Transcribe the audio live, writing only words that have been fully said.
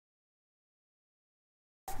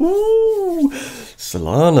Ooh,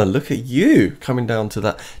 Solana, look at you coming down to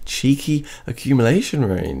that cheeky accumulation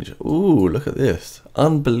range. Ooh, look at this.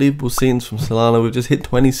 Unbelievable scenes from Solana. We've just hit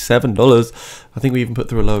 $27. I think we even put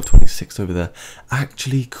through a low of 26 over there.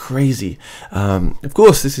 Actually crazy. Of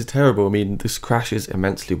course, this is terrible. I mean, this crash is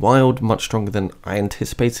immensely wild, much stronger than I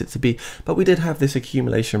anticipated it to be. But we did have this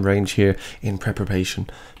accumulation range here in preparation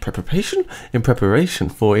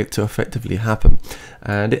for it to effectively happen.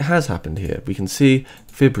 And it has happened here. We can see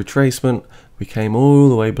fib retracement. We came all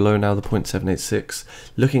the way below now the 0.786.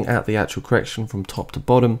 Looking at the actual correction from top to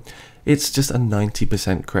bottom, it's just a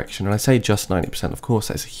 90% correction. And I say just 90%, of course,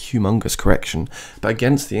 that's a humongous correction. But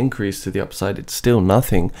against the increase to the upside, it's still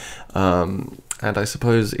nothing. And I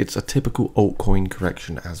suppose it's a typical altcoin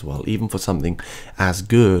correction as well. Even for something as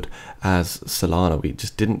good as Solana, we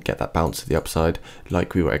just didn't get that bounce to the upside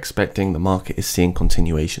like we were expecting. The market is seeing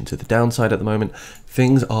continuation to the downside at the moment.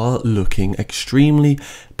 Things are looking extremely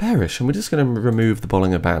bearish. And we're just going to remove the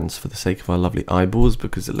Bollinger Bands for the sake of our lovely eyeballs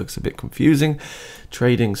because it looks a bit confusing.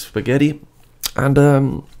 Trading spaghetti.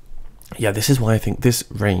 And yeah, this is why I think this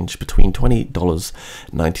range between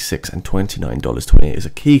 $20.96 and $29.28 is a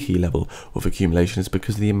key level of accumulation, is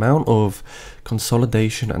because the amount of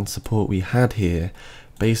consolidation and support we had here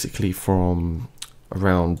basically from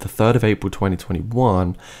around the 3rd of April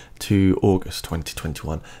 2021 to August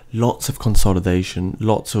 2021. Lots of consolidation,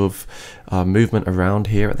 lots of movement around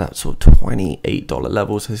here at that sort of $28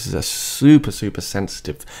 level. So this is a super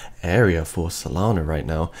sensitive area for Solana right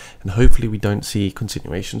now, and hopefully we don't see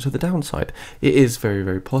continuation to the downside. It is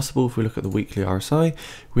very possible. If we look at the weekly RSI,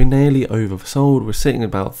 we're nearly oversold. We're sitting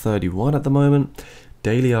about 31 at the moment.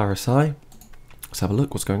 Daily RSI, let's have a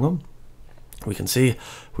look what's going on. We can see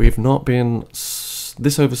we've not been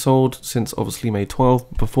this oversold since obviously May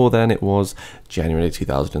 12th. Before then it was January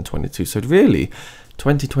 2022. So really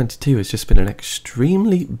 2022 has just been an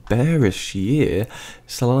extremely bearish year.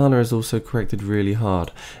 Solana has also corrected really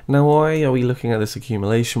hard. Now, why are we looking at this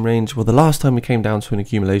accumulation range? Well, the last time we came down to an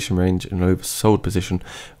accumulation range in an oversold position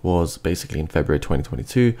was basically in February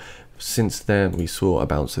 2022. Since then we saw a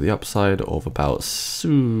bounce to the upside of about,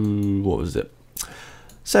 what was it,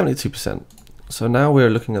 72%. So now we're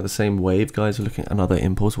looking at the same wave, guys. We're looking at another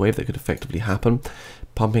impulse wave that could effectively happen,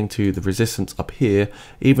 pumping to the resistance up here.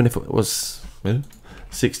 Even if it was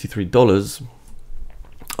 $63,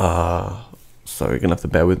 so you're gonna have to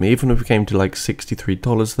bear with me. Even if we came to like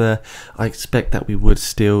 $63 there, I expect that we would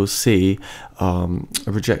still see a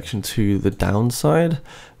rejection to the downside,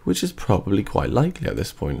 which is probably quite likely at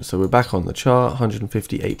this point. So we're back on the chart,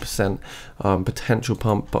 158% potential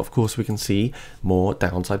pump, but of course we can see more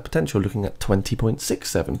downside potential, looking at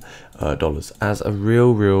 $20.67 as a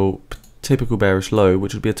real typical bearish low,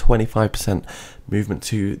 which would be a 25% movement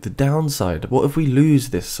to the downside. What if we lose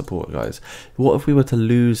this support, guys? What if we were to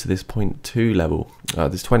lose this 0.2 level,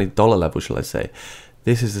 this $20 level, shall I say?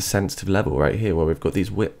 This is the sensitive level right here, where we've got these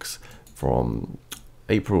wicks from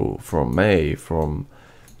April, from May, from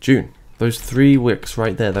June. Those 3 wicks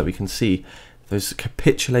right there that we can see, those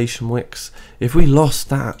capitulation wicks. If we lost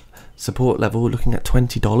that support level, looking at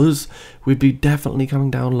 $20, we'd be definitely coming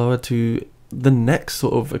down lower to the next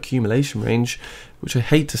sort of accumulation range, which I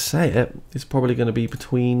hate to say it, is probably going to be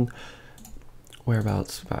between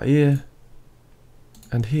whereabouts, about here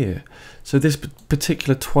and here. So this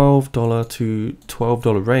particular $12 to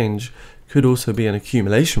 $12 range could also be an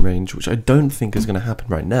accumulation range, which I don't think is going to happen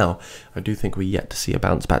right now. I do think we're yet to see a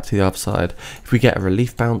bounce back to the upside. If we get a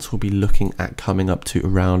relief bounce, we'll be looking at coming up to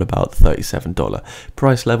around about $37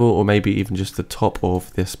 price level, or maybe even just the top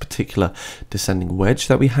of this particular descending wedge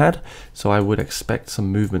that we had. So I would expect some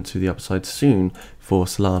movement to the upside soon for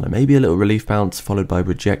Solana. Maybe a little relief bounce followed by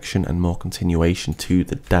rejection and more continuation to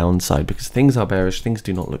the downside, because things are bearish, things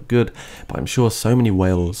do not look good. But I'm sure so many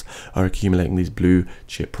whales are accumulating these blue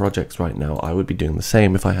chip projects right now. I would be doing the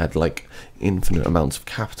same if I had like infinite amounts of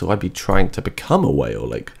capital. I'd be trying to become a whale,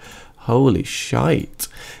 like holy shite.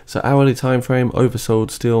 So hourly time frame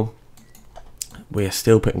oversold still. We're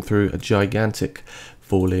still putting through a gigantic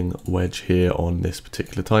falling wedge here on this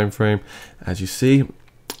particular time frame. As you see,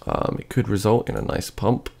 it could result in a nice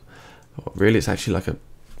pump. Really, it's actually like a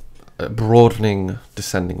broadening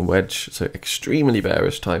descending wedge, so extremely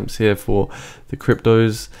bearish times here for the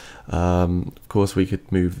cryptos. Of course, we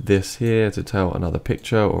could move this here to tell another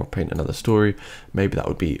picture or paint another story. Maybe that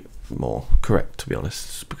would be more correct, to be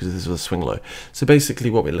honest, because this was a swing low. So basically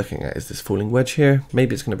what we're looking at is this falling wedge here.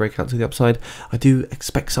 Maybe it's going to break out to the upside. I do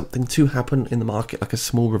expect something to happen in the market, like a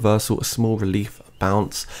small reversal, a small relief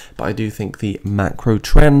bounce, but I do think the macro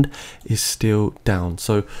trend is still down.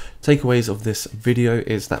 So takeaways of this video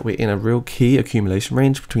is that we're in a real key accumulation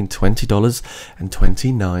range between $20 and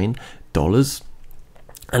 $29,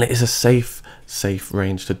 and it is a safe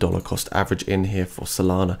range to dollar cost average in here for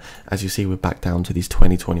Solana. As you see, we're back down to these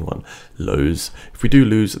 2021 lows. If we do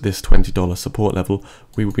lose this $20 support level,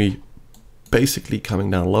 we will be basically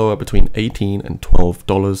coming down lower between $18 and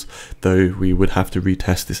 $12, though we would have to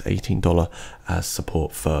retest this $18 as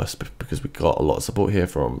support first, because we got a lot of support here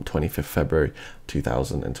from 25th February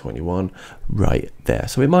 2021 right there.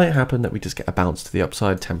 So it might happen that we just get a bounce to the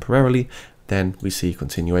upside temporarily, then we see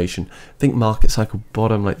continuation. I think market cycle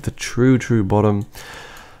bottom, like the true bottom,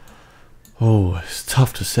 oh, it's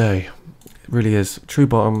tough to say. It really is. True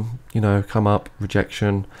bottom, you know, come up,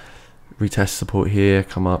 rejection, retest support here,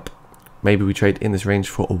 come up. Maybe we trade in this range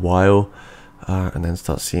for a while, and then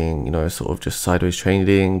start seeing, you know, sort of just sideways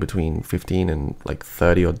trading between 15 and like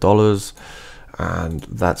 $30 odd, and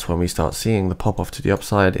that's when we start seeing the pop off to the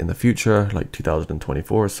upside in the future, like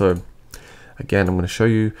 2024 or so. Again, I'm going to show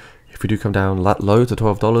you, if we do come down that low to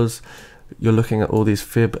 $12, you're looking at all these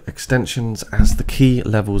fib extensions as the key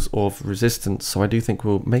levels of resistance. So I do think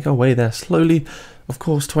we'll make our way there slowly. Of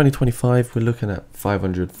course, 2025, we're looking at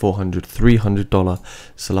 $500, $400, $300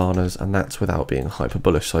 Solanas, and that's without being hyper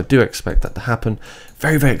bullish. So I do expect that to happen.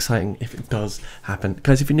 Very exciting if it does happen.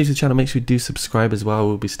 Guys, if you're new to the channel, make sure you do subscribe as well.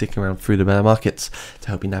 We'll be sticking around through the bear markets to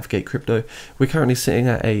help you navigate crypto. We're currently sitting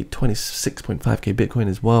at a 26.5k Bitcoin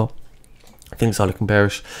as well. Things are looking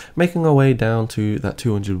bearish, making our way down to that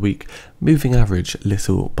 200-week moving average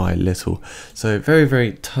little by little. So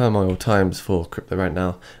very turmoil times for crypto right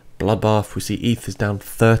now. Bloodbath. We see ETH is down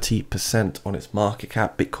 30% on its market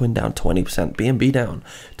cap, Bitcoin down 20%, BNB down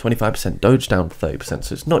 25%, Doge down 30%.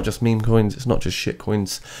 So it's not just meme coins, it's not just shit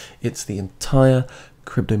coins, it's the entire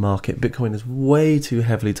crypto market. Bitcoin is way too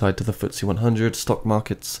heavily tied to the FTSE 100 stock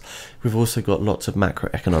markets. We've also got lots of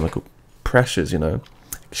macroeconomic pressures, you know,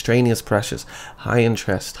 extraneous pressures, high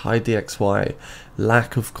interest, high DXY,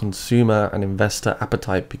 lack of consumer and investor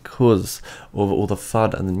appetite because of all the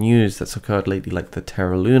FUD and the news that's occurred lately, like the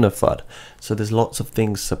Terra Luna FUD. So there's lots of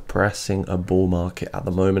things suppressing a bull market at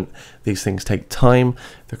the moment. These things take time.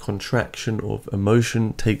 The contraction of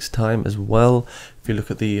emotion takes time as well. If you look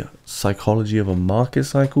at the psychology of a market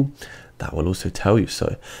cycle, that will also tell you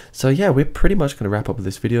so. So yeah, we're pretty much going to wrap up with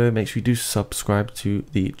this video. Make sure you do subscribe to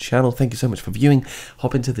the channel. Thank you so much for viewing.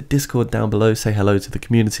 Hop into the Discord down below, say hello to the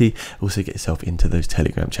community. Also get yourself into those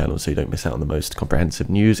Telegram channels so you don't miss out on the most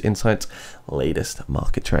comprehensive news, insights, latest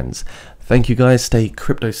market trends. Thank you guys. Stay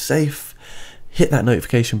crypto safe. Hit that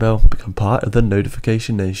notification bell, become part of the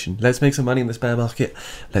notification nation. Let's make some money in this bear market.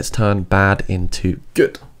 Let's turn bad into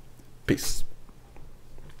good. Peace.